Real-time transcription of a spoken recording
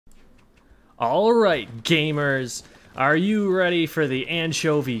Alright, gamers, are you ready for the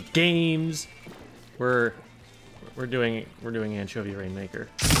Ancho-V games? We're doing Ancho-V Rainmaker.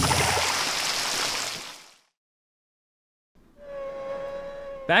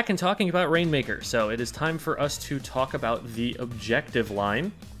 Back and talking about Rainmaker, so it is time for us to talk about the objective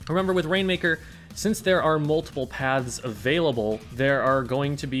line. Remember, with Rainmaker, since there are multiple paths available, there are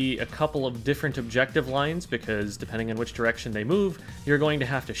going to be a couple of different objective lines because depending on which direction they move, you're going to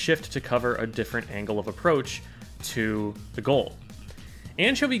have to shift to cover a different angle of approach to the goal.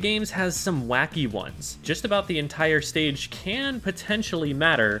 Ancho-V Games has some wacky ones. Just about the entire stage can potentially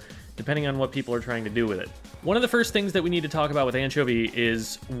matter depending on what people are trying to do with it. One of the first things that we need to talk about with Ancho-V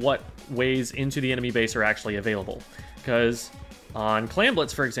is what ways into the enemy base are actually available. Because on Clan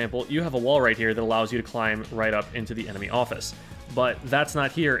Blitz, for example, you have a wall right here that allows you to climb right up into the enemy office. But that's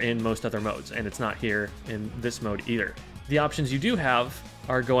not here in most other modes, and it's not here in this mode either. The options you do have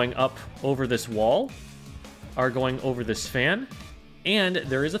are going up over this wall, are going over this fan, and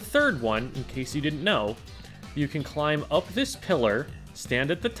there is a third one, in case you didn't know. You can climb up this pillar,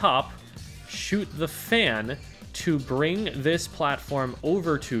 stand at the top, shoot the fan to bring this platform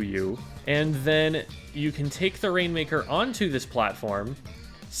over to you, and then you can take the Rainmaker onto this platform,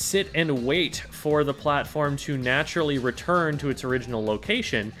 sit and wait for the platform to naturally return to its original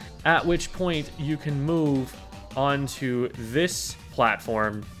location, at which point you can move onto this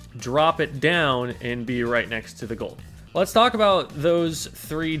platform, drop it down, and be right next to the goal. Let's talk about those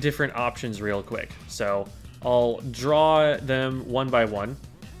three different options real quick. So I'll draw them one by one.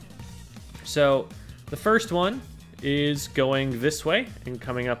 So the first one is going this way and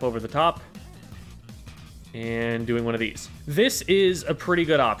coming up over the top and doing one of these. This is a pretty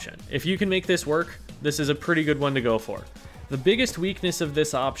good option. If you can make this work, this is a pretty good one to go for. The biggest weakness of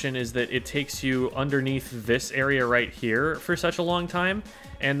this option is that it takes you underneath this area right here for such a long time,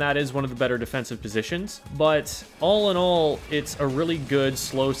 and that is one of the better defensive positions. But all in all, it's a really good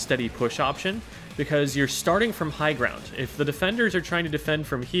slow, steady push option because you're starting from high ground. If the defenders are trying to defend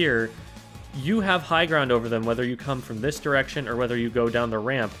from here, you have high ground over them, whether you come from this direction or whether you go down the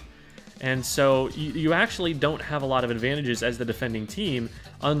ramp. And so you actually don't have a lot of advantages as the defending team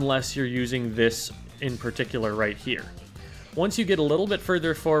unless you're using this in particular right here. Once you get a little bit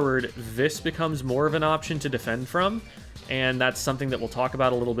further forward, this becomes more of an option to defend from, and that's something that we'll talk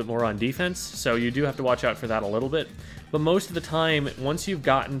about a little bit more on defense, so you do have to watch out for that a little bit. But most of the time, once you've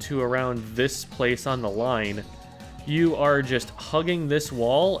gotten to around this place on the line, you are just hugging this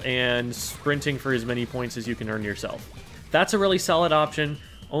wall and sprinting for as many points as you can earn yourself. That's a really solid option,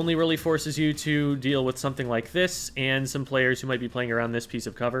 only really forces you to deal with something like this and some players who might be playing around this piece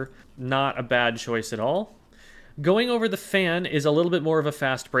of cover. Not a bad choice at all. Going over the fan is a little bit more of a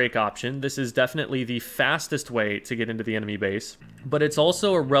fast break option. This is definitely the fastest way to get into the enemy base, but it's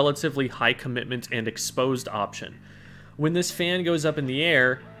also a relatively high commitment and exposed option. When this fan goes up in the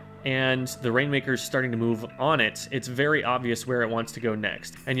air, and the Rainmaker is starting to move on it, it's very obvious where it wants to go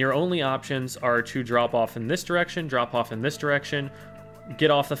next. And your only options are to drop off in this direction, drop off in this direction,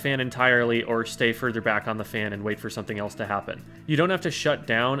 get off the fan entirely, or stay further back on the fan and wait for something else to happen. You don't have to shut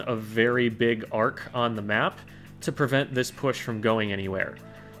down a very big arc on the map to prevent this push from going anywhere.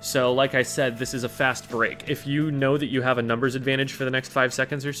 So like I said, this is a fast break. If you know that you have a numbers advantage for the next 5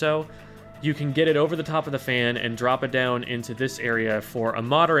 seconds or so, you can get it over the top of the fan and drop it down into this area for a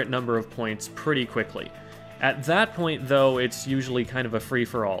moderate number of points pretty quickly. At that point, though, it's usually kind of a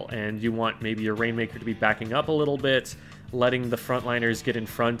free-for-all, and you want maybe your Rainmaker to be backing up a little bit, letting the frontliners get in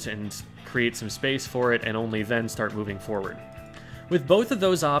front and create some space for it, and only then start moving forward. With both of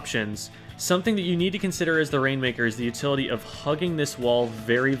those options, something that you need to consider as the Rainmaker is the utility of hugging this wall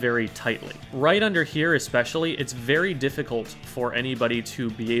very, very tightly. Right under here especially, it's very difficult for anybody to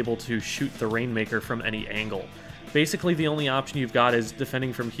be able to shoot the Rainmaker from any angle. Basically, the only option you've got is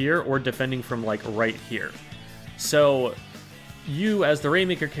defending from here or defending from, like, right here. So you, as the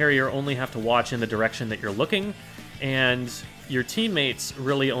Rainmaker carrier, only have to watch in the direction that you're looking, and your teammates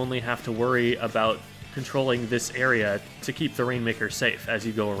really only have to worry about controlling this area to keep the Rainmaker safe as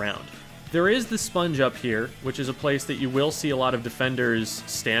you go around. There is the sponge up here, which is a place that you will see a lot of defenders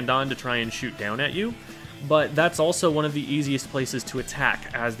stand on to try and shoot down at you, but that's also one of the easiest places to attack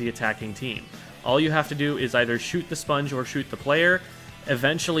as the attacking team. All you have to do is either shoot the sponge or shoot the player.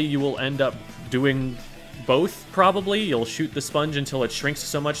 Eventually you will end up doing both, probably. You'll shoot the sponge until it shrinks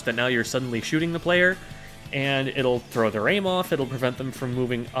so much that now you're suddenly shooting the player, and it'll throw their aim off, it'll prevent them from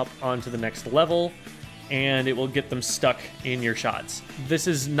moving up onto the next level, and it will get them stuck in your shots. This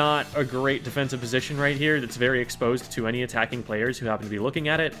is not a great defensive position right here that's very exposed to any attacking players who happen to be looking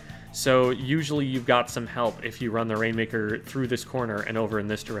at it, So usually you've got some help if you run the Rainmaker through this corner and over in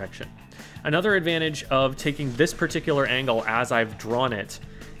this direction. Another advantage of taking this particular angle as I've drawn it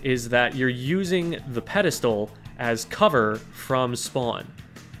is that you're using the pedestal as cover from spawn.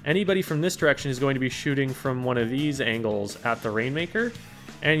 Anybody from this direction is going to be shooting from one of these angles at the Rainmaker,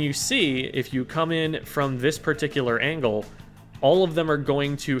 and you see if you come in from this particular angle, all of them are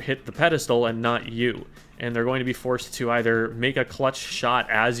going to hit the pedestal and not you. And they're going to be forced to either make a clutch shot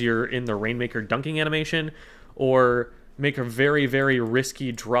as you're in the Rainmaker dunking animation, or make a very, very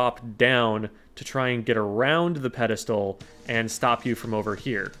risky drop down to try and get around the pedestal and stop you from over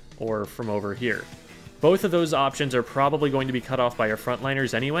here, or from over here. Both of those options are probably going to be cut off by your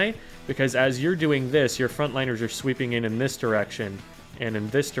frontliners anyway, because as you're doing this, your frontliners are sweeping in this direction, and in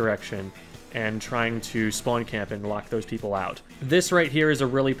this direction, and trying to spawn camp and lock those people out. This right here is a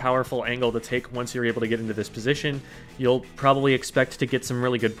really powerful angle to take once you're able to get into this position. You'll probably expect to get some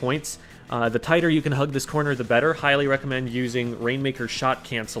really good points. The tighter you can hug this corner, the better. Highly recommend using Rainmaker shot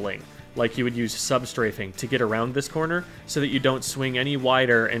canceling, like you would use sub-strafing, to get around this corner so that you don't swing any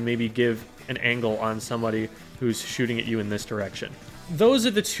wider and maybe give an angle on somebody who's shooting at you in this direction. Those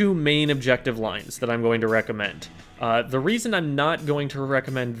are the two main objective lines that I'm going to recommend. The reason I'm not going to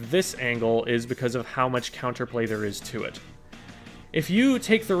recommend this angle is because of how much counterplay there is to it. If you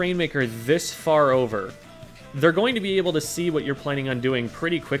take the Rainmaker this far over, they're going to be able to see what you're planning on doing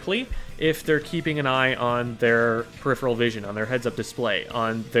pretty quickly if they're keeping an eye on their peripheral vision, on their heads-up display,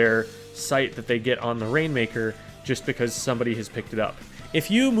 on their sight that they get on the Rainmaker just because somebody has picked it up.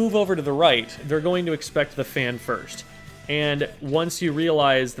 If you move over to the right, they're going to expect the fan first. And once you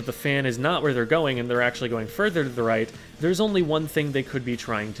realize that the fan is not where they're going and they're actually going further to the right, there's only one thing they could be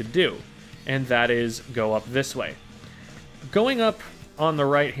trying to do, and that is go up this way. Going up on the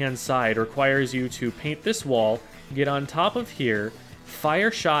right-hand side requires you to paint this wall, get on top of here,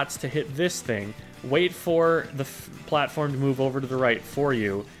 fire shots to hit this thing, wait for the platform to move over to the right for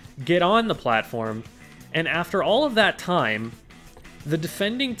you, get on the platform, and after all of that time, the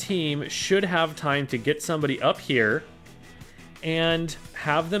defending team should have time to get somebody up here and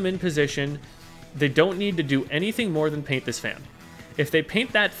have them in position. They don't need to do anything more than paint this fan. If they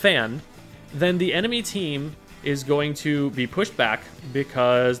paint that fan, then the enemy team is going to be pushed back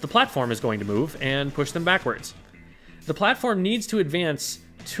because the platform is going to move and push them backwards. The platform needs to advance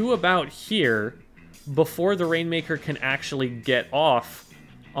to about here before the Rainmaker can actually get off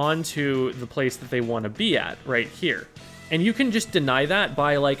onto the place that they want to be at, right here. And you can just deny that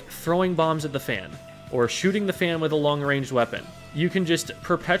by, like, throwing bombs at the fan, or shooting the fan with a long-range weapon. You can just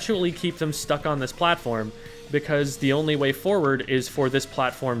perpetually keep them stuck on this platform because the only way forward is for this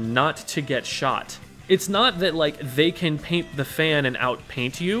platform not to get shot. It's not that, like, they can paint the fan and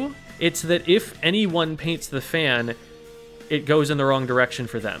outpaint you. It's that if anyone paints the fan, it goes in the wrong direction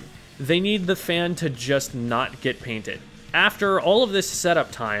for them. They need the fan to just not get painted. After all of this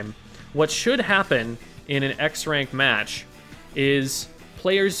setup time, what should happen in an X-rank match is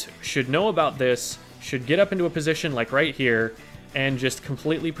players should know about this, should get up into a position like right here, and just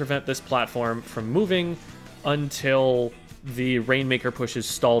completely prevent this platform from moving until the Rainmaker push is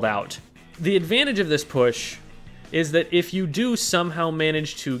stalled out. The advantage of this push is that if you do somehow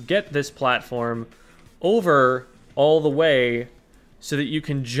manage to get this platform over all the way so that you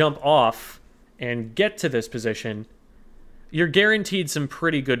can jump off and get to this position, you're guaranteed some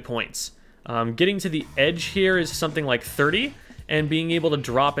pretty good points. Getting to the edge here is something like 30, and being able to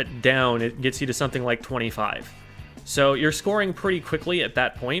drop it down, it gets you to something like 25. So you're scoring pretty quickly at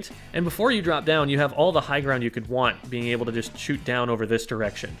that point, and before you drop down, you have all the high ground you could want, being able to just shoot down over this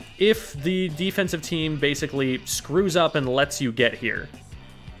direction. If the defensive team basically screws up and lets you get here,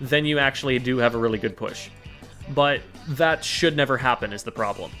 then you actually do have a really good push. But that should never happen is the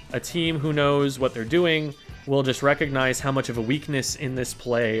problem. A team who knows what they're doing will just recognize how much of a weakness in this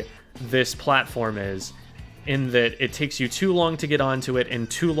play this platform is, in that it takes you too long to get onto it and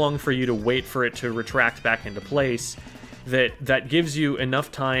too long for you to wait for it to retract back into place, that gives you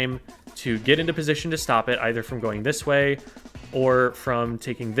enough time to get into position to stop it, either from going this way or from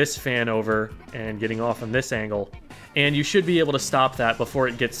taking this fan over and getting off on this angle. And you should be able to stop that before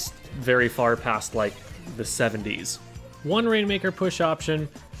it gets very far past, like, the 70s. One Rainmaker push option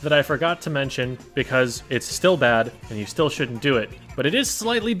that I forgot to mention, because it's still bad and you still shouldn't do it, but it is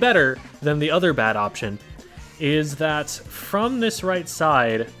slightly better than the other bad option, is that from this right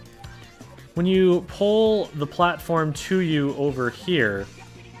side, when you pull the platform to you over here,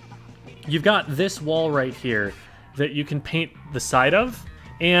 you've got this wall right here that you can paint the side of,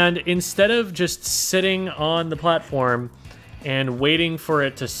 and instead of just sitting on the platform and waiting for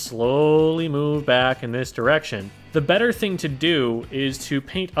it to slowly move back in this direction, The better thing to do is to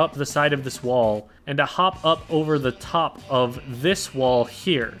paint up the side of this wall and to hop up over the top of this wall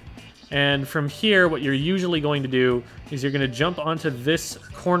here. And from here, what you're usually going to do is you're going to jump onto this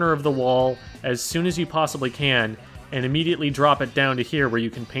corner of the wall as soon as you possibly can and immediately drop it down to here where you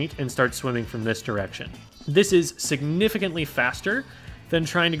can paint and start swimming from this direction. This is significantly faster than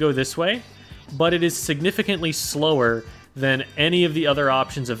trying to go this way, but it is significantly slower than any of the other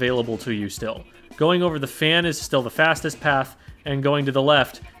options available to you still. Going over the fan is still the fastest path, and going to the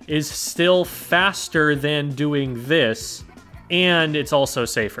left is still faster than doing this, and it's also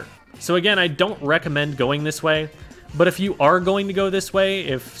safer. So again, I don't recommend going this way, but if you are going to go this way,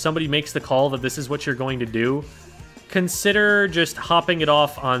 if somebody makes the call that this is what you're going to do, consider just hopping it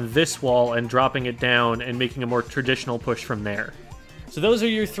off on this wall and dropping it down and making a more traditional push from there. So those are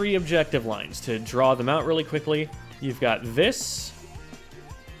your 3 objective lines. To draw them out really quickly, you've got this,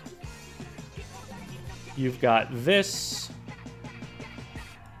 you've got this,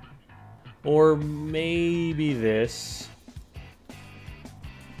 or maybe this,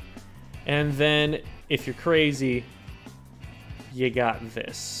 and then, if you're crazy, you got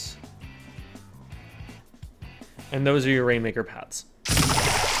this. And those are your Rainmaker paths.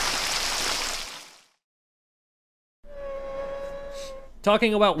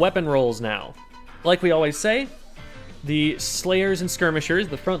 Talking about weapon rolls now. Like we always say, the Slayers and Skirmishers,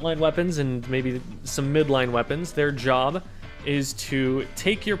 the frontline weapons and maybe some midline weapons, their job is to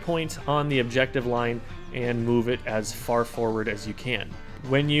take your point on the objective line and move it as far forward as you can.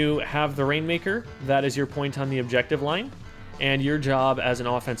 When you have the Rainmaker, that is your point on the objective line, and your job as an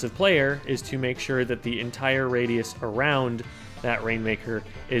offensive player is to make sure that the entire radius around that Rainmaker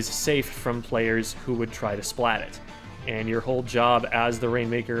is safe from players who would try to splat it. And your whole job as the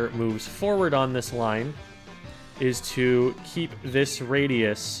Rainmaker moves forward on this line is to keep this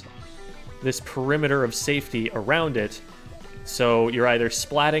radius, this perimeter of safety around it, so you're either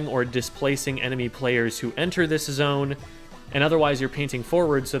splatting or displacing enemy players who enter this zone, and otherwise you're painting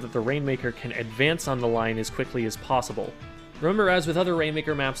forward so that the Rainmaker can advance on the line as quickly as possible. Remember, as with other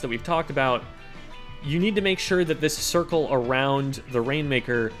Rainmaker maps that we've talked about, you need to make sure that this circle around the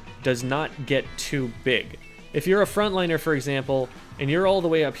Rainmaker does not get too big. If you're a frontliner, for example, and you're all the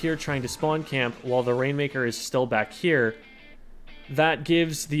way up here trying to spawn camp while the Rainmaker is still back here, that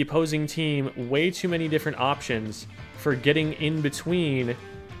gives the opposing team way too many different options for getting in between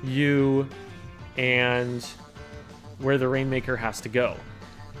you and where the Rainmaker has to go.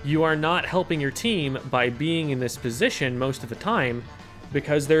 You are not helping your team by being in this position most of the time,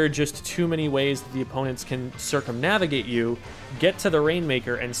 because there are just too many ways that the opponents can circumnavigate you, get to the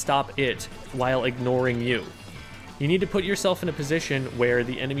Rainmaker, and stop it while ignoring you. You need to put yourself in a position where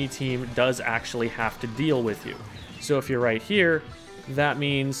the enemy team does actually have to deal with you. So if you're right here, that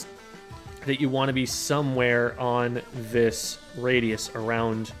means that you want to be somewhere on this radius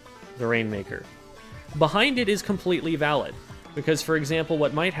around the Rainmaker. Behind it is completely valid, because for example,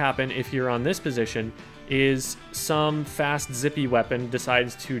 what might happen if you're on this position is some fast zippy weapon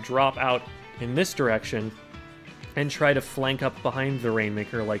decides to drop out in this direction and try to flank up behind the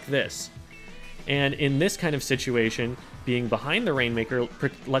Rainmaker like this. And in this kind of situation, being behind the Rainmaker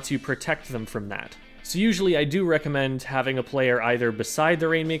lets you protect them from that. So usually I do recommend having a player either beside the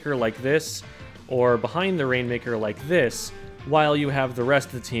Rainmaker like this, or behind the Rainmaker like this, while you have the rest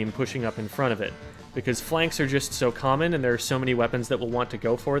of the team pushing up in front of it. Because flanks are just so common, and there are so many weapons that will want to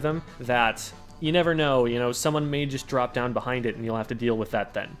go for them, that you never know, someone may just drop down behind it and you'll have to deal with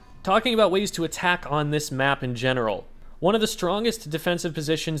that then. Talking about ways to attack on this map in general, one of the strongest defensive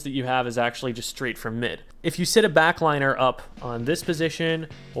positions that you have is actually just straight from mid. If you sit a backliner up on this position,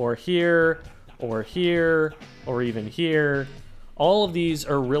 or here, or here, or even here, all of these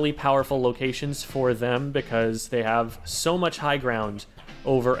are really powerful locations for them because they have so much high ground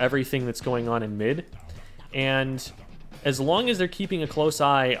over everything that's going on in mid. And as long as they're keeping a close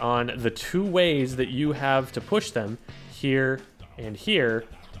eye on the 2 ways that you have to push them, here and here,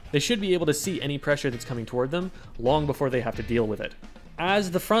 they should be able to see any pressure that's coming toward them long before they have to deal with it.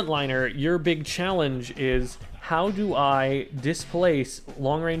 As the frontliner, your big challenge is, how do I displace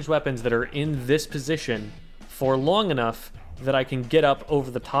long-range weapons that are in this position for long enough that I can get up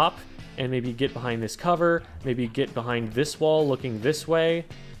over the top and maybe get behind this cover, maybe get behind this wall looking this way,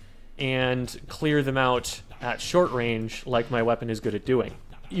 and clear them out at short range like my weapon is good at doing.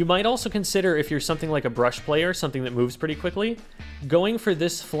 You might also consider, if you're something like a brush player, something that moves pretty quickly, going for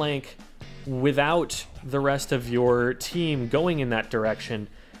this flank without the rest of your team going in that direction,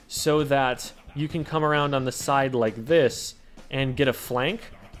 so that you can come around on the side like this and get a flank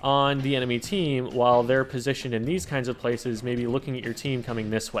on the enemy team while they're positioned in these kinds of places, maybe looking at your team coming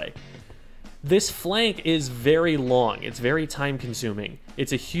this way. This flank is very long, it's very time consuming,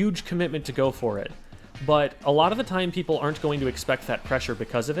 it's a huge commitment to go for it, but a lot of the time people aren't going to expect that pressure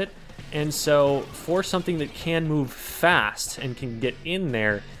because of it, and so for something that can move fast and can get in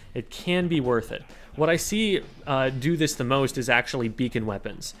there, it can be worth it. What I see do this the most is actually beacon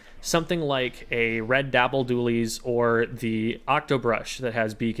weapons. Something like a red dabble dualies or the Octo brush that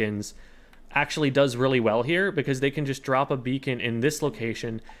has beacons actually does really well here because they can just drop a beacon in this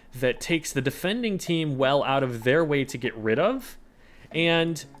location that takes the defending team well out of their way to get rid of.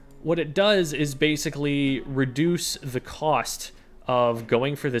 And what it does is basically reduce the cost of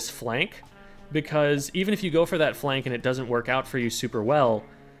going for this flank, because even if you go for that flank and it doesn't work out for you super well,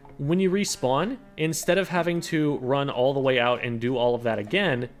 when you respawn, instead of having to run all the way out and do all of that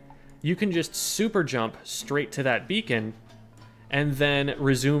again, you can just super jump straight to that beacon and then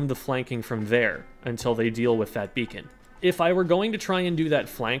resume the flanking from there until they deal with that beacon. If I were going to try and do that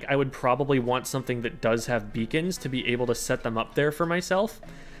flank, I would probably want something that does have beacons to be able to set them up there for myself,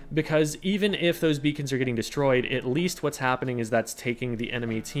 because even if those beacons are getting destroyed, at least what's happening is that's taking the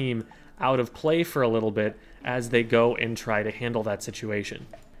enemy team out of play for a little bit as they go and try to handle that situation.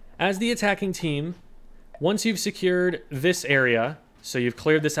 As the attacking team, once you've secured this area, so you've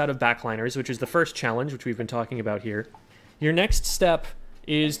cleared this out of backliners, which is the first challenge, which we've been talking about here, your next step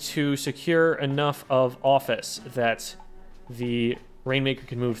is to secure enough of office that the Rainmaker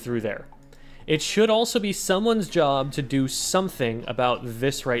can move through there. It should also be someone's job to do something about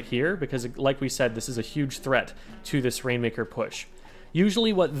this right here, because like we said, this is a huge threat to this Rainmaker push.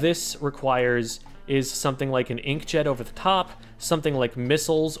 Usually what this requires is something like an inkjet over the top, something like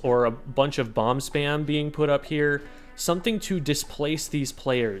missiles or a bunch of bomb spam being put up here, something to displace these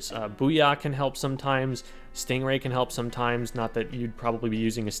players. Booyah can help sometimes, Stingray can help sometimes, not that you'd probably be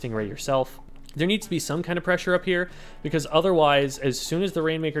using a Stingray yourself. There needs to be some kind of pressure up here, because otherwise, as soon as the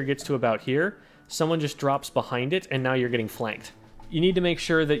Rainmaker gets to about here, someone just drops behind it and now you're getting flanked. You need to make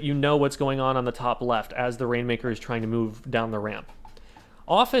sure that you know what's going on the top left as the Rainmaker is trying to move down the ramp.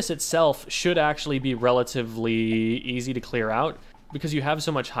 Office itself should actually be relatively easy to clear out because you have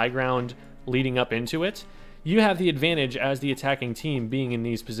so much high ground leading up into it. You have the advantage as the attacking team being in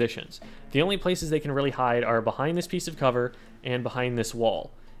these positions. The only places they can really hide are behind this piece of cover and behind this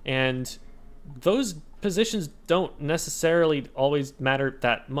wall. And those positions don't necessarily always matter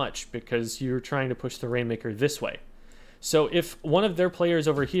that much because you're trying to push the Rainmaker this way. So if one of their players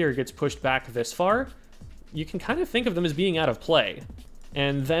over here gets pushed back this far, you can kind of think of them as being out of play.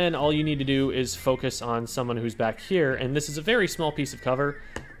 And then all you need to do is focus on someone who's back here, and this is a very small piece of cover.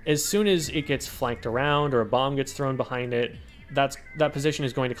 As soon as it gets flanked around or a bomb gets thrown behind it, that position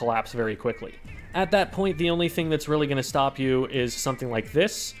is going to collapse very quickly. At that point, the only thing that's really going to stop you is something like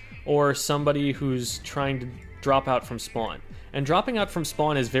this, or somebody who's trying to drop out from spawn. And dropping out from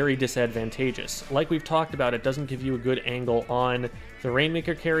spawn is very disadvantageous. Like we've talked about, it doesn't give you a good angle on the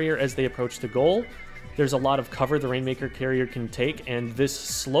Rainmaker carrier as they approach the goal. There's a lot of cover the Rainmaker carrier can take, and this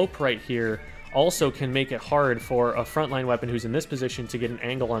slope right here also can make it hard for a frontline weapon who's in this position to get an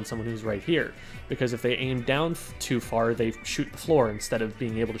angle on someone who's right here, because if they aim down too far, they shoot the floor instead of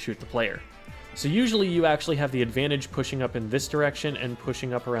being able to shoot the player. So usually you actually have the advantage pushing up in this direction and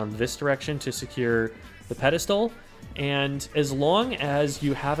pushing up around this direction to secure the pedestal, and as long as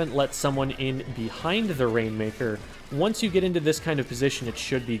you haven't let someone in behind the Rainmaker, once you get into this kind of position, it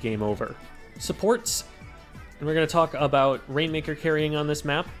should be game over. Supports, and we're going to talk about Rainmaker carrying on this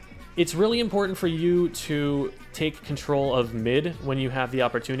map. It's really important for you to take control of mid when you have the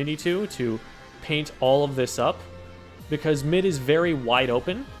opportunity to paint all of this up, because mid is very wide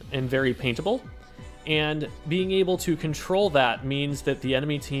open and very paintable, and being able to control that means that the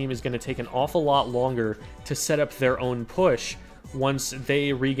enemy team is going to take an awful lot longer to set up their own push once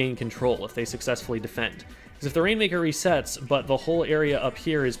they regain control, if they successfully defend. Because if the Rainmaker resets, but the whole area up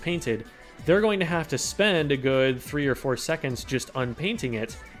here is painted, they're going to have to spend a good 3 or 4 seconds just unpainting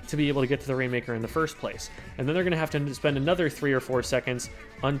it to be able to get to the Rainmaker in the first place. And then they're going to have to spend another 3 or 4 seconds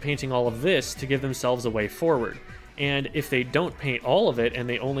unpainting all of this to give themselves a way forward. And if they don't paint all of it and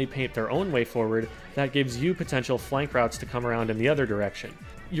they only paint their own way forward, that gives you potential flank routes to come around in the other direction.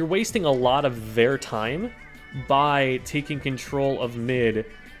 You're wasting a lot of their time by taking control of mid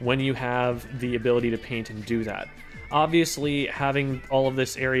when you have the ability to paint and do that. Obviously, having all of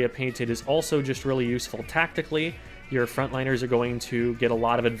this area painted is also just really useful tactically. Your frontliners are going to get a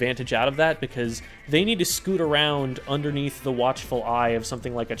lot of advantage out of that because they need to scoot around underneath the watchful eye of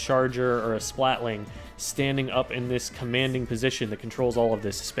something like a Charger or a Splatling standing up in this commanding position that controls all of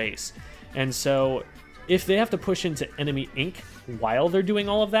this space. And so if they have to push into enemy ink while they're doing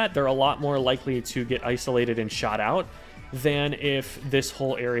all of that, they're a lot more likely to get isolated and shot out. than if this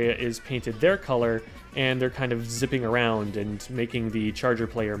whole area is painted their color and they're kind of zipping around and making the charger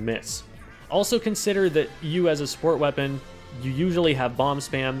player miss. Also consider that you as a support weapon, you usually have bomb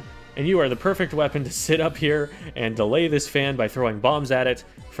spam, and you are the perfect weapon to sit up here and delay this fan by throwing bombs at it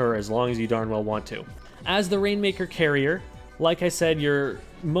for as long as you darn well want to. As the Rainmaker carrier, like I said, your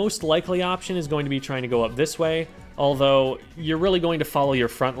most likely option is going to be trying to go up this way, although you're really going to follow your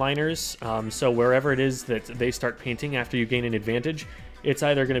frontliners, so wherever it is that they start painting after you gain an advantage, it's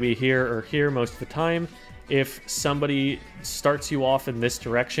either going to be here or here most of the time. If somebody starts you off in this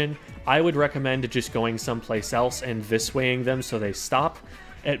direction, I would recommend just going someplace else and this-waying them so they stop.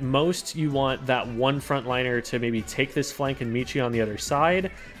 At most, you want that one frontliner to maybe take this flank and meet you on the other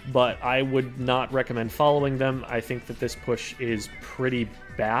side, but I would not recommend following them. I think that this push is pretty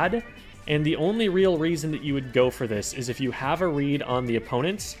bad, and the only real reason that you would go for this is if you have a read on the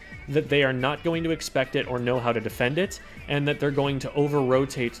opponents that they are not going to expect it or know how to defend it, and that they're going to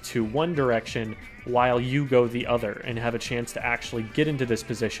over-rotate to one direction while you go the other and have a chance to actually get into this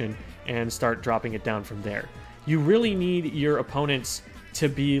position and start dropping it down from there. You really need your opponents to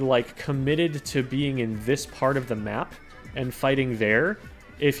be like committed to being in this part of the map and fighting there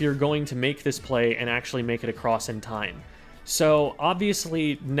if you're going to make this play and actually make it across in time. So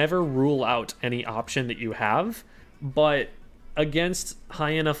obviously never rule out any option that you have, but against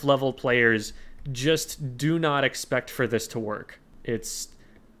high enough level players, just do not expect for this to work. It's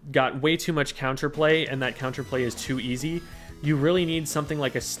got way too much counterplay, and that counterplay is too easy. You really need something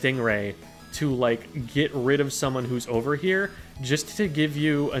like a Stingray to like get rid of someone who's over here, just to give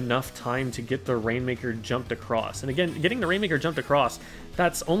you enough time to get the Rainmaker jumped across. And again, getting the Rainmaker jumped across,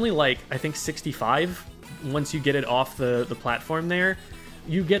 that's only like, I think 65 once you get it off the platform there.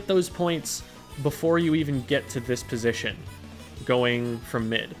 You get those points before you even get to this position, going from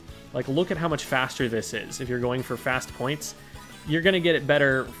mid. Like, look at how much faster this is. If you're going for fast points, you're going to get it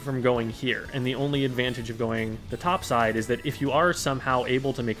better from going here. And the only advantage of going the top side is that if you are somehow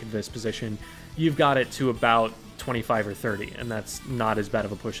able to make it to this position, you've got it to about 25 or 30, and that's not as bad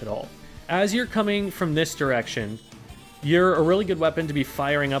of a push at all. As you're coming from this direction, you're a really good weapon to be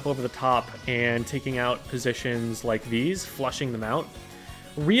firing up over the top and taking out positions like these, flushing them out.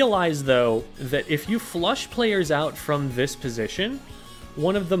 Realize, though, that if you flush players out from this position,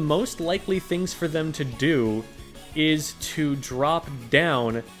 one of the most likely things for them to do is to drop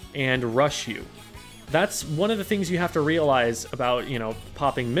down and rush you. That's one of the things you have to realize about, you know,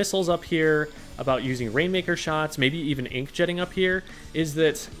 popping missiles up here, about using Rainmaker shots, maybe even ink jetting up here, is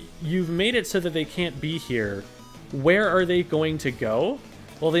that you've made it so that they can't be here. Where are they going to go?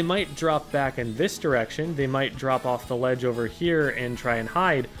 Well, they might drop back in this direction, they might drop off the ledge over here and try and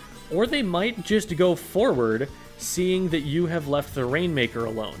hide, or they might just go forward, seeing that you have left the Rainmaker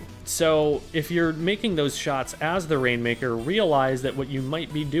alone. So if you're making those shots as the Rainmaker, realize that what you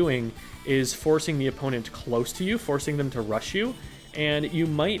might be doing is forcing the opponent close to you, forcing them to rush you, and you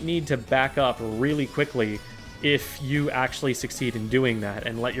might need to back up really quickly if you actually succeed in doing that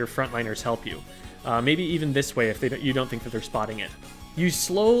and let your frontliners help you. Maybe even this way if you don't think that they're spotting it. You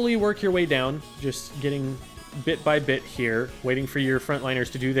slowly work your way down, just getting bit by bit here, waiting for your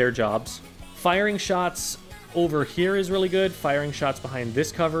frontliners to do their jobs. Firing shots over here is really good. Firing shots behind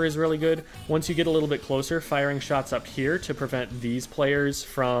this cover is really good. Once you get a little bit closer, firing shots up here to prevent these players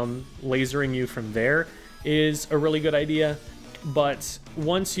from lasering you from there is a really good idea. But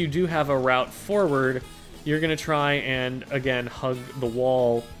once you do have a route forward, you're going to try and, again, hug the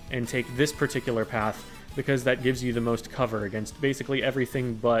wall and take this particular path because that gives you the most cover against basically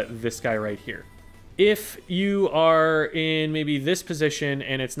everything but this guy right here. If you are in maybe this position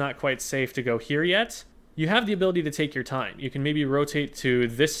and it's not quite safe to go here yet, you have the ability to take your time. You can maybe rotate to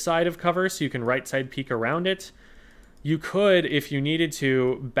this side of cover so you can right side peek around it. You could, if you needed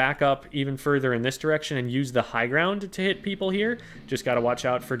to, back up even further in this direction and use the high ground to hit people here. Just got to watch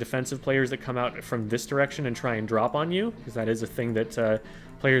out for defensive players that come out from this direction and try and drop on you, because that is a thing that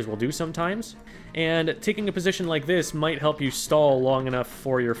players will do sometimes. And taking a position like this might help you stall long enough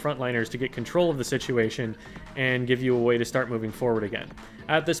for your frontliners to get control of the situation and give you a way to start moving forward again.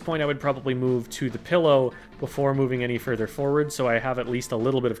 At this point, I would probably move to the pillow before moving any further forward, so I have at least a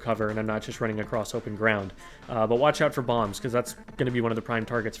little bit of cover and I'm not just running across open ground. But watch out for bombs, because that's going to be one of the prime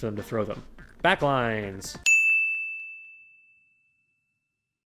targets for them to throw them. Backlines.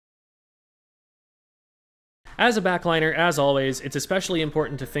 As a backliner, as always, it's especially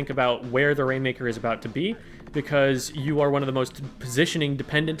important to think about where the Rainmaker is about to be, because you are one of the most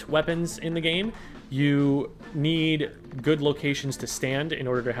positioning-dependent weapons in the game. You need good locations to stand in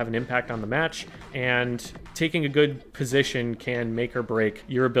order to have an impact on the match, and taking a good position can make or break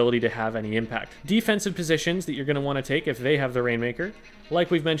your ability to have any impact. Defensive positions that you're going to want to take if they have the Rainmaker,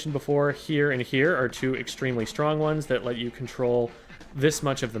 like we've mentioned before, here and here are two extremely strong ones that let you control this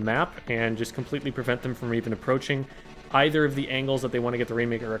much of the map and just completely prevent them from even approaching either of the angles that they want to get the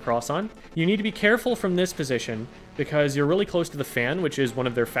Rainmaker across on. You need to be careful from this position because you're really close to the fan, which is one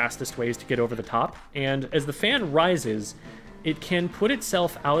of their fastest ways to get over the top. And as the fan rises, it can put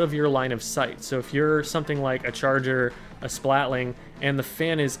itself out of your line of sight. So if you're something like a charger, a splatling, and the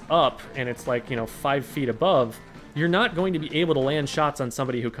fan is up and it's like, 5 feet above, you're not going to be able to land shots on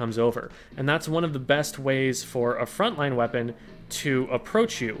somebody who comes over. And that's one of the best ways for a frontline weapon to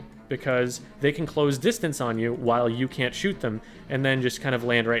approach you, because they can close distance on you while you can't shoot them, and then just kind of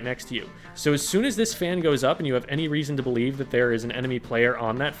land right next to you. So as soon as this fan goes up and you have any reason to believe that there is an enemy player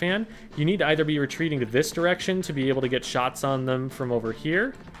on that fan, you need to either be retreating to this direction to be able to get shots on them from over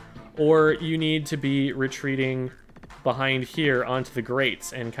here, or you need to be retreating behind here onto the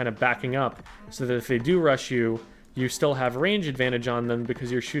grates and kind of backing up so that if they do rush you, you still have range advantage on them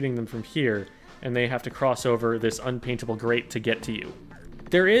because you're shooting them from here, and they have to cross over this unpaintable grate to get to you.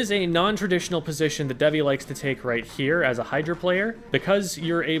 There is a non-traditional position that Devi likes to take right here as a Hydra player. Because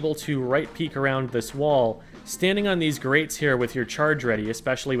you're able to right peek around this wall, standing on these grates here with your charge ready,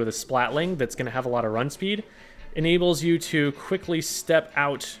 especially with a splatling that's going to have a lot of run speed, enables you to quickly step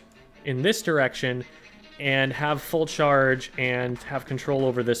out in this direction and have full charge and have control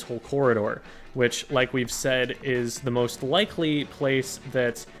over this whole corridor, which, like we've said, is the most likely place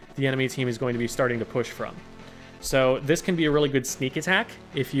that the enemy team is going to be starting to push from. So this can be a really good sneak attack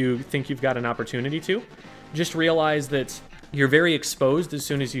if you think you've got an opportunity to. Just realize that you're very exposed as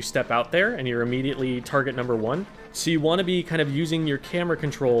soon as you step out there, and you're immediately target number one. So you want to be kind of using your camera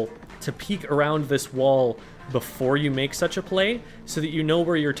control to peek around this wall before you make such a play, so that you know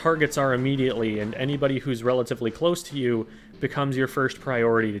where your targets are immediately, and anybody who's relatively close to you becomes your first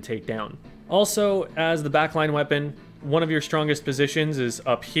priority to take down. Also, as the backline weapon, one of your strongest positions is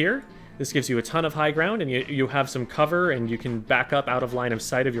up here. This gives you a ton of high ground, and you have some cover, and you can back up out of line of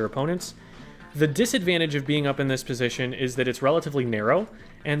sight of your opponents. The disadvantage of being up in this position is that it's relatively narrow,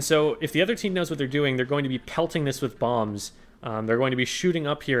 and so if the other team knows what they're doing, they're going to be pelting this with bombs. They're going to be shooting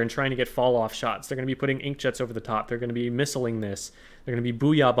up here and trying to get fall-off shots. They're going to be putting ink jets over the top. They're going to be missiling this. They're going to be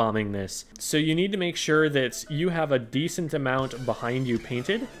booyah bombing this. So you need to make sure that you have a decent amount behind you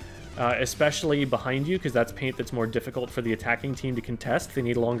painted, especially behind you, because that's paint that's more difficult for the attacking team to contest. They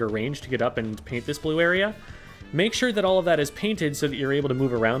need longer range to get up and paint this blue area. Make sure that all of that is painted so that you're able to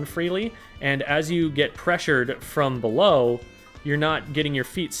move around freely, and as you get pressured from below, you're not getting your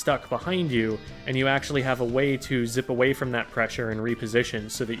feet stuck behind you, and you actually have a way to zip away from that pressure and reposition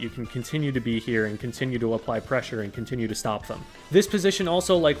so that you can continue to be here and continue to apply pressure and continue to stop them. This position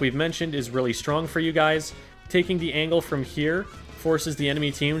also, like we've mentioned, is really strong for you guys. Taking the angle from here forces the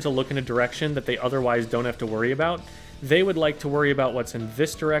enemy team to look in a direction that they otherwise don't have to worry about. They would like to worry about what's in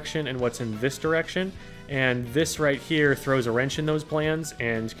this direction and what's in this direction, and this right here throws a wrench in those plans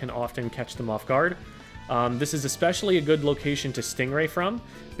and can often catch them off guard. This is especially a good location to stingray from,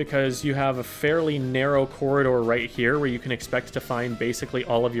 because you have a fairly narrow corridor right here where you can expect to find basically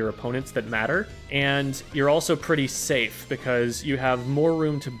all of your opponents that matter, and you're also pretty safe because you have more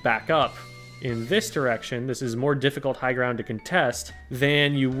room to back up in this direction. This is more difficult high ground to contest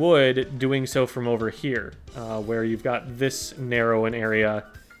than you would doing so from over here, where you've got this narrow an area.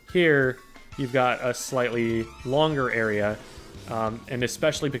 Here, you've got a slightly longer area, and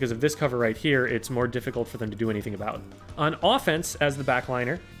especially because of this cover right here, it's more difficult for them to do anything about. On offense, as the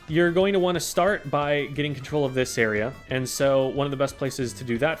backliner, you're going to want to start by getting control of this area, and so one of the best places to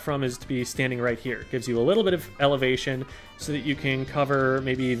do that from is to be standing right here. It gives you a little bit of elevation so that you can cover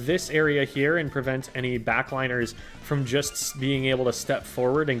maybe this area here and prevent any backliners from just being able to step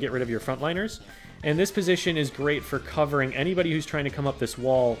forward and get rid of your frontliners. And this position is great for covering anybody who's trying to come up this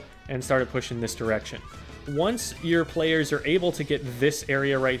wall and start to push in this direction. Once your players are able to get this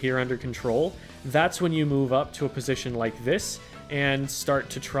area right here under control, that's when you move up to a position like this and start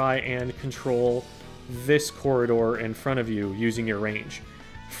to try and control this corridor in front of you using your range.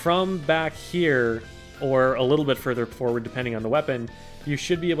 From back here, or a little bit further forward depending on the weapon, you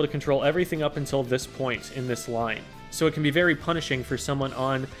should be able to control everything up until this point in this line. So it can be very punishing for someone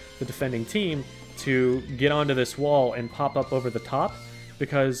on the defending team to get onto this wall and pop up over the top,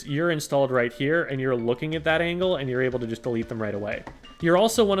 because you're installed right here and you're looking at that angle and you're able to just delete them right away. You're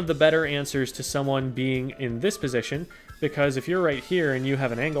also one of the better answers to someone being in this position, because if you're right here and you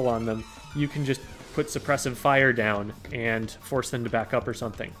have an angle on them, you can just put suppressive fire down and force them to back up or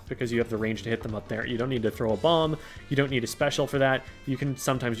something, because you have the range to hit them up there. You don't need to throw a bomb, you don't need a special for that, you can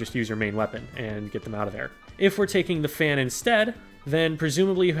sometimes just use your main weapon and get them out of there. If we're taking the fan instead, then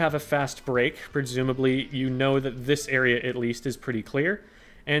presumably you have a fast break, presumably you know that this area at least is pretty clear,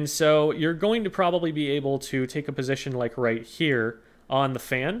 and so you're going to probably be able to take a position like right here on the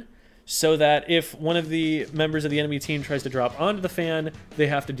fan, so that if one of the members of the enemy team tries to drop onto the fan, they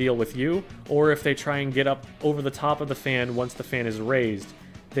have to deal with you, or if they try and get up over the top of the fan once the fan is raised,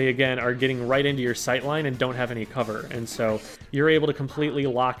 they again are getting right into your sight line and don't have any cover, and so you're able to completely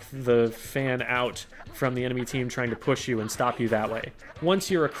lock the fan out from the enemy team trying to push you and stop you that way. Once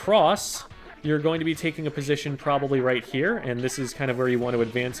you're across, you're going to be taking a position probably right here, and this is kind of where you want to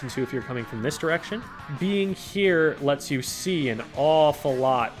advance into if you're coming from this direction. Being here lets you see an awful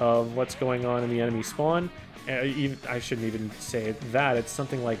lot of what's going on in the enemy spawn. I shouldn't even say that. It's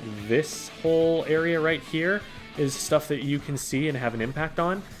something like this whole area right here is stuff that you can see and have an impact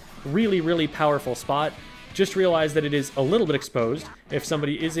on. Really, really powerful spot. Just realize that it is a little bit exposed. If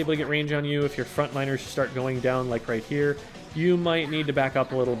somebody is able to get range on you, if your frontliners start going down like right here, you might need to back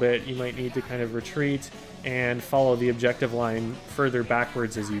up a little bit. You might need to kind of retreat and follow the objective line further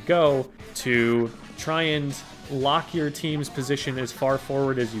backwards as you go to try and lock your team's position as far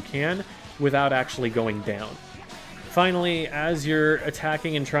forward as you can without actually going down. Finally, as you're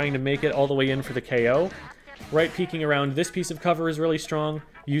attacking and trying to make it all the way in for the KO, right peeking around this piece of cover is really strong.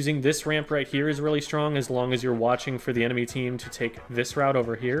 Using this ramp right here is really strong as long as you're watching for the enemy team to take this route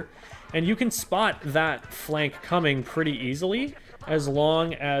over here. And you can spot that flank coming pretty easily as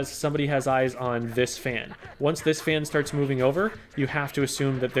long as somebody has eyes on this fan. Once this fan starts moving over, you have to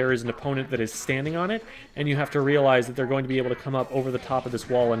assume that there is an opponent that is standing on it, and you have to realize that they're going to be able to come up over the top of this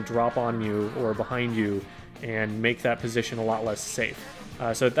wall and drop on you or behind you and make that position a lot less safe.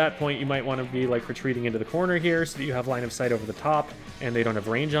 So at that point, you might want to be like retreating into the corner here so that you have line of sight over the top and they don't have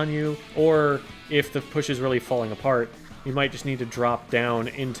range on you. Or if the push is really falling apart, you might just need to drop down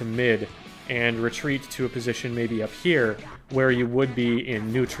into mid and retreat to a position maybe up here where you would be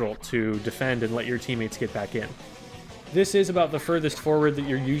in neutral to defend and let your teammates get back in. This is about the furthest forward that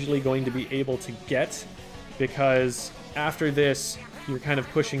you're usually going to be able to get, because after this, you're kind of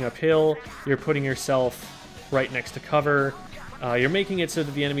pushing uphill, you're putting yourself right next to cover, you're making it so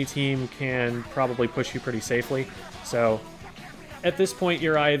that the enemy team can probably push you pretty safely. So at this point,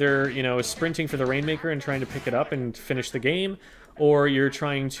 you're either, you know, sprinting for the Rainmaker and trying to pick it up and finish the game, or you're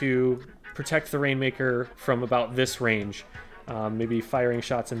trying to protect the Rainmaker from about this range. Maybe firing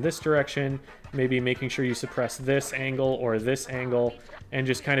shots in this direction, maybe making sure you suppress this angle or this angle, and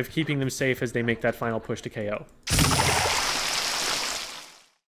just kind of keeping them safe as they make that final push to KO.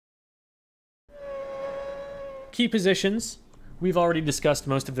 Key positions. We've already discussed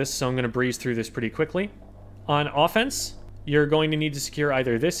most of this, so I'm going to breeze through this pretty quickly. On offense, you're going to need to secure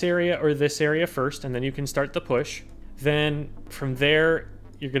either this area or this area first, and then you can start the push. Then from there,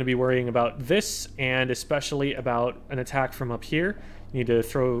 you're going to be worrying about this, and especially about an attack from up here. You need to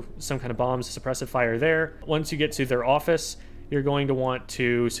throw some kind of bombs, suppressive fire there. Once you get to their office, you're going to want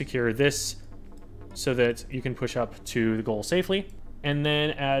to secure this so that you can push up to the goal safely. And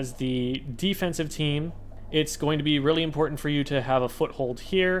then as the defensive team, it's going to be really important for you to have a foothold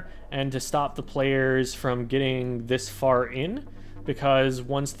here and to stop the players from getting this far in, because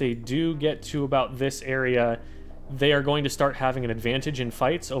once they do get to about this area, they are going to start having an advantage in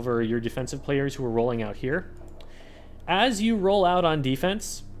fights over your defensive players who are rolling out here. As you roll out on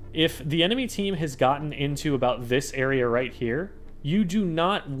defense, if the enemy team has gotten into about this area right here, you do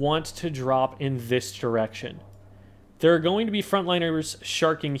not want to drop in this direction. There are going to be frontliners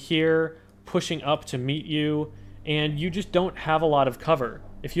sharking here, pushing up to meet you, and you just don't have a lot of cover.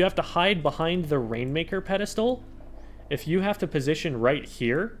 If you have to hide behind the Rainmaker pedestal, if you have to position right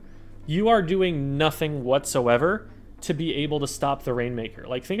here, you are doing nothing whatsoever to be able to stop the Rainmaker.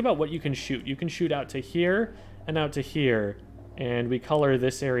 Like, think about what you can shoot. You can shoot out to here and out to here, and we color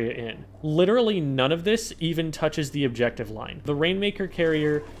this area in. Literally none of this even touches the objective line. The Rainmaker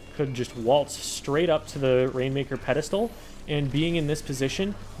carrier could just waltz straight up to the Rainmaker pedestal, and being in this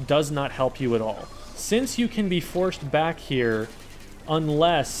position does not help you at all. Since you can be forced back here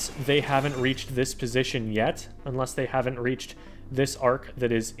unless they haven't reached this position yet, unless they haven't reached this arc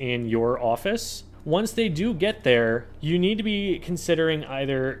that is in your office, once they do get there, you need to be considering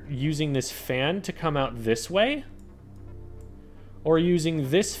either using this fan to come out this way, or using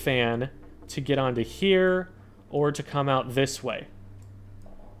this fan to get onto here, or to come out this way.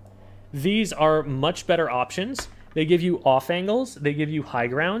 These are much better options. They give you off angles, they give you high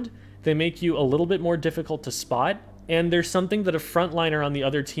ground, they make you a little bit more difficult to spot, and there's something that a frontliner on the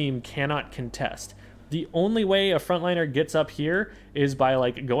other team cannot contest. The only way a frontliner gets up here is by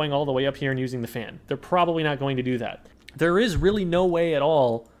like going all the way up here and using the fan. They're probably not going to do that. There is really no way at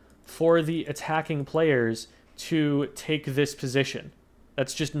all for the attacking players to take this position.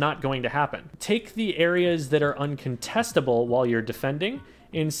 That's just not going to happen. Take the areas that are uncontestable while you're defending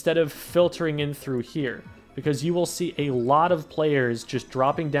instead of filtering in through here, because you will see a lot of players just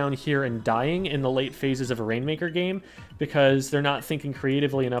dropping down here and dying in the late phases of a Rainmaker game because they're not thinking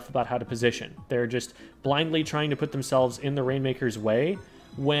creatively enough about how to position. They're just blindly trying to put themselves in the Rainmaker's way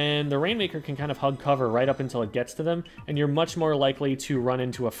when the Rainmaker can kind of hug cover right up until it gets to them, and you're much more likely to run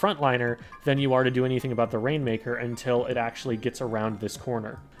into a frontliner than you are to do anything about the Rainmaker until it actually gets around this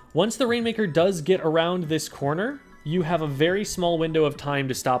corner. Once the Rainmaker does get around this corner, you have a very small window of time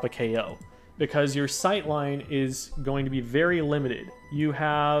to stop a KO, because your sight line is going to be very limited. You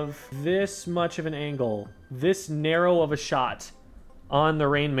have this much of an angle, this narrow of a shot on the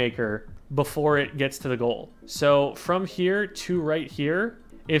Rainmaker before it gets to the goal. So from here to right here,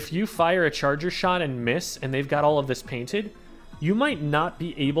 if you fire a charger shot and miss and they've got all of this painted, you might not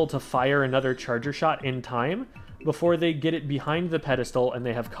be able to fire another charger shot in time before they get it behind the pedestal and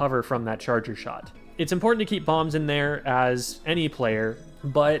they have cover from that charger shot. It's important to keep bombs in there as any player,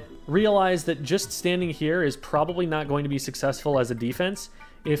 but realize that just standing here is probably not going to be successful as a defense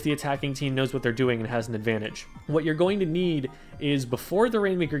if the attacking team knows what they're doing and has an advantage. What you're going to need is, before the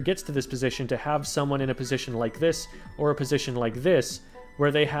Rainmaker gets to this position, to have someone in a position like this or a position like this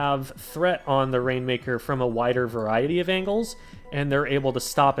where they have threat on the Rainmaker from a wider variety of angles, and they're able to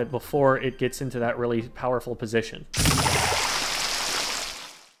stop it before it gets into that really powerful position.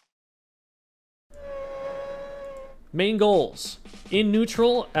 Main goals. In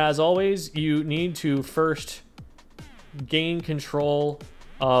neutral, as always, you need to first gain control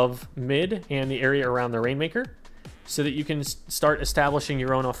of mid and the area around the Rainmaker so that you can start establishing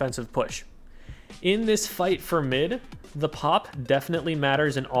your own offensive push. In this fight for mid, the pop definitely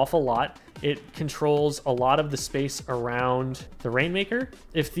matters an awful lot. It controls a lot of the space around the Rainmaker.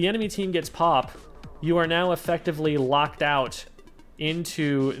 If the enemy team gets pop, you are now effectively locked out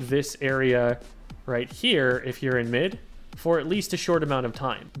into this area right here if you're in mid for at least a short amount of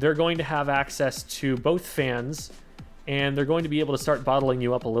time. They're going to have access to both fans, and they're going to be able to start bottling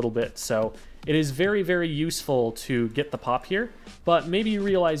you up a little bit. So it is very, very useful to get the pop here, but maybe you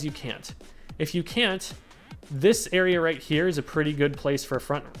realize you can't. If you can't, this area right here is a pretty good place for a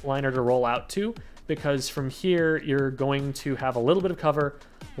frontliner to roll out to, because from here you're going to have a little bit of cover,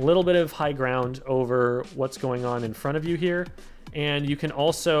 a little bit of high ground over what's going on in front of you here, and you can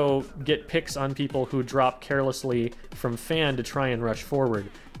also get picks on people who drop carelessly from fan to try and rush forward.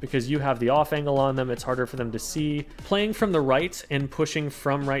 Because you have the off angle on them, it's harder for them to see. Playing from the right and pushing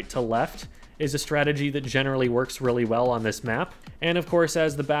from right to left is a strategy that generally works really well on this map. And of course,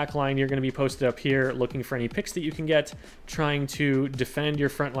 as the backline, you're going to be posted up here looking for any picks that you can get, trying to defend your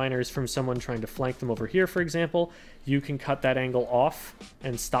frontliners from someone trying to flank them over here, for example. You can cut that angle off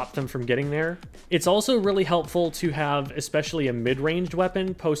and stop them from getting there. It's also really helpful to have especially a mid-ranged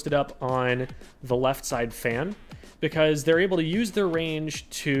weapon posted up on the left side fan, because they're able to use their range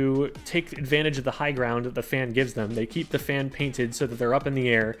to take advantage of the high ground that the fan gives them. They keep the fan painted so that they're up in the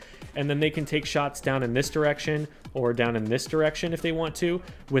air, and then they can take shots down in this direction or down in this direction if they want to,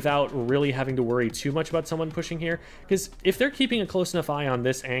 without really having to worry too much about someone pushing here. Because if they're keeping a close enough eye on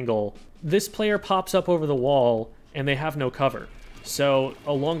this angle, this player pops up over the wall and they have no cover. So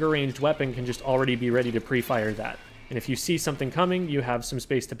a longer ranged weapon can just already be ready to pre-fire that. And if you see something coming, you have some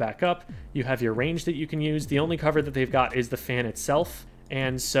space to back up, you have your range that you can use. The only cover that they've got is the fan itself.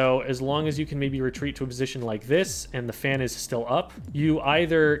 And so as long as you can maybe retreat to a position like this and the fan is still up, you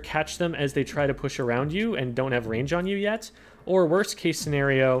either catch them as they try to push around you and don't have range on you yet, or worst case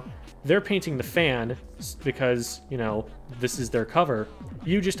scenario, they're painting the fan because, you know, this is their cover.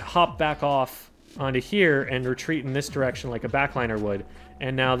 You just hop back off onto here and retreat in this direction like a backliner would.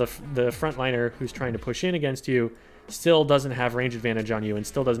 And now the frontliner who's trying to push in against you still doesn't have range advantage on you and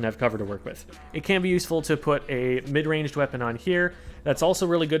still doesn't have cover to work with. It can be useful to put a mid-ranged weapon on here. That's also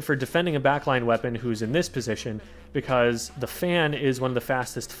really good for defending a backline weapon who's in this position, because the fan is one of the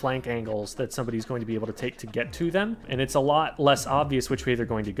fastest flank angles that somebody's going to be able to take to get to them, and it's a lot less obvious which way they're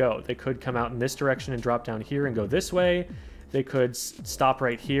going to go. They could come out in this direction and drop down here and go this way. They could stop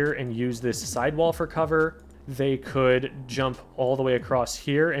right here and use this sidewall for cover. They could jump all the way across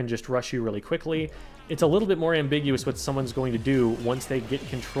here and just rush you really quickly. It's a little bit more ambiguous what someone's going to do once they get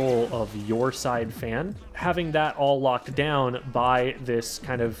control of your side fan. Having that all locked down by this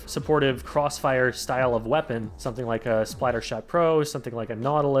kind of supportive crossfire style of weapon, something like a Splattershot Pro, something like a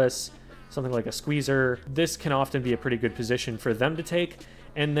Nautilus, something like a Squeezer, this can often be a pretty good position for them to take.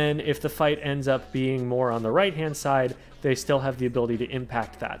 and then if the fight ends up being more on the right-hand side, they still have the ability to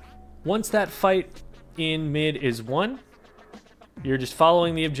impact that. Once that fight in mid is won, you're just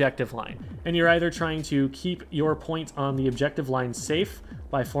following the objective line, and you're either trying to keep your point on the objective line safe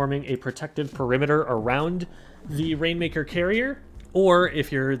by forming a protective perimeter around the Rainmaker carrier, or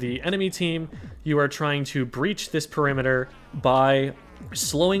if you're the enemy team, you are trying to breach this perimeter by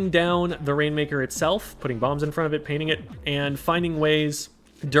slowing down the Rainmaker itself, putting bombs in front of it, painting it, and finding ways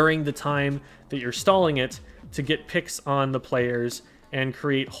during the time that you're stalling it to get picks on the players and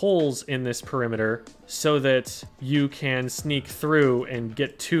create holes in this perimeter so that you can sneak through and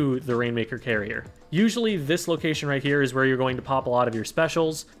get to the Rainmaker carrier. Usually this location right here is where you're going to pop a lot of your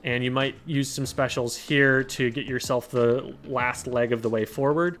specials, and you might use some specials here to get yourself the last leg of the way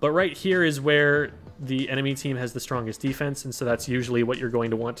forward. But right here is where the enemy team has the strongest defense, and so that's usually what you're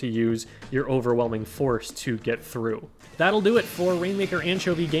going to want to use your overwhelming force to get through. That'll do it for Rainmaker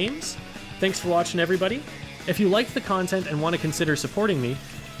Ancho-V games. Thanks for watching, everybody. If you liked the content and want to consider supporting me,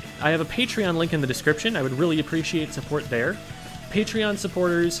 I have a Patreon link in the description. I would really appreciate support there. Patreon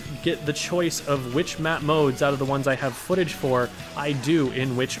supporters get the choice of which map modes out of the ones I have footage for I do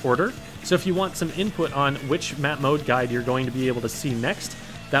in which order. So if you want some input on which map mode guide you're going to be able to see next,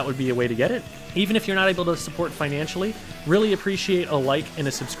 that would be a way to get it. Even if you're not able to support financially, really appreciate a like and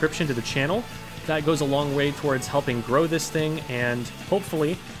a subscription to the channel. That goes a long way towards helping grow this thing, and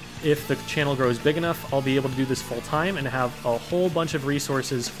hopefully, if the channel grows big enough, I'll be able to do this full time and have a whole bunch of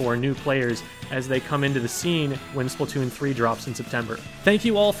resources for new players as they come into the scene when Splatoon 3 drops in September. Thank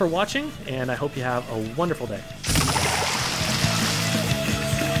you all for watching, and I hope you have a wonderful day.